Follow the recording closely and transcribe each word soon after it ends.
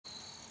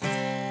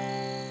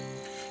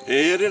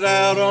Headed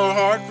out on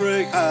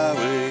Heartbreak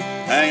Highway,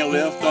 hang a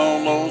left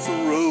on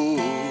Lonesome Road.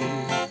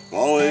 I've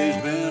always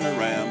been a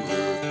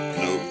rambler,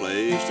 no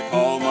place to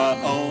call my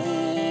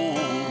own.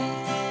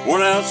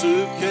 Worn out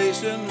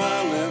suitcase in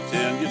my left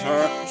hand,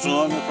 guitar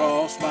slung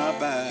across my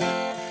back.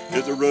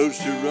 If the road's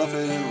too rough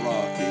and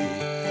rocky,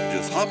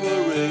 just hop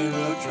a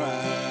railroad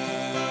track.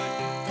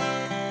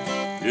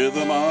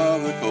 Rhythm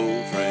of the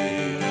coal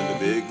train and the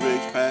big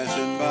rigs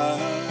passing by.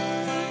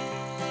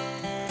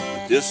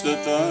 Distant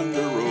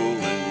thunder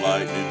rolling,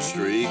 lightning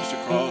streaks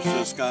across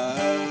the sky.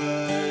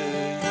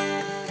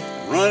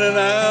 Running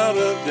out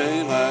of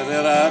daylight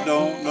and I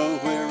don't know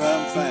where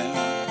I'm found.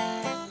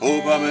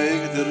 Hope I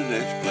make it to the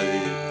next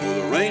place before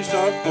the rain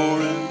starts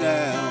pouring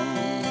down.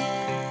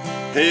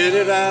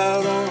 Headed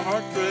out on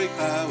Heartbreak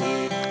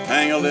Highway,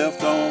 hang a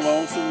left on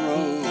Lonesome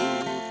Road.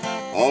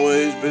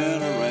 Always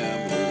been a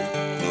rambler,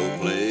 no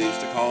place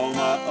to call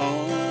my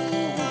own.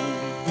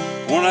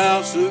 Worn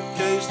out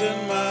suitcase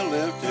in my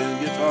left hand,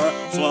 guitar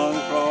slung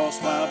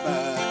across my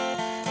back.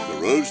 The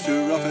road's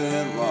too rough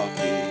and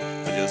rocky,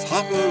 I just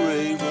hop a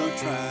railroad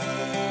track.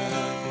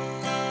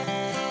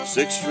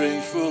 6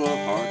 strings full of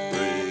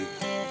heartbreak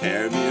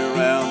carry me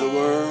around the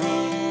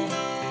world.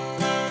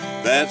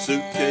 That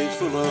suitcase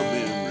full of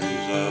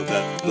memories of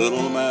that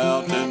little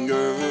mountain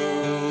girl.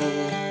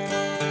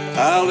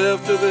 I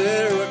left her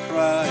there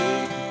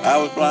a-crying, I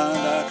was blind,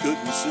 I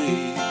couldn't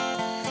see.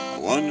 I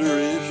wonder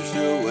if she's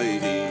still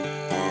waiting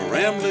for a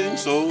rambling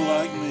soul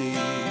like me.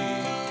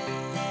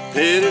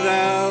 Headed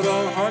out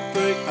on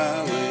Heartbreak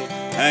Highway,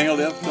 hang a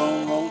left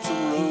on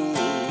Lonesome Road.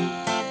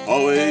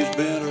 Always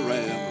been a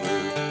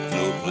rambler,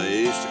 no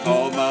place to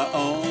call my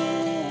own.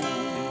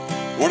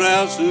 Worn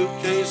out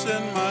suitcase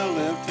in my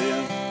left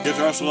hand,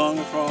 guitar slung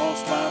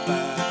across my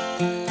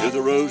back. If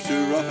the road's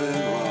too rough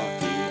and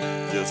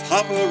rocky, just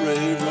hop a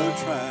railroad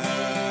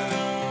track.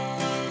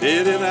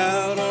 Headed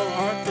out on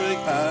Heartbreak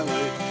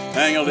Highway,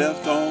 hang a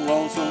left on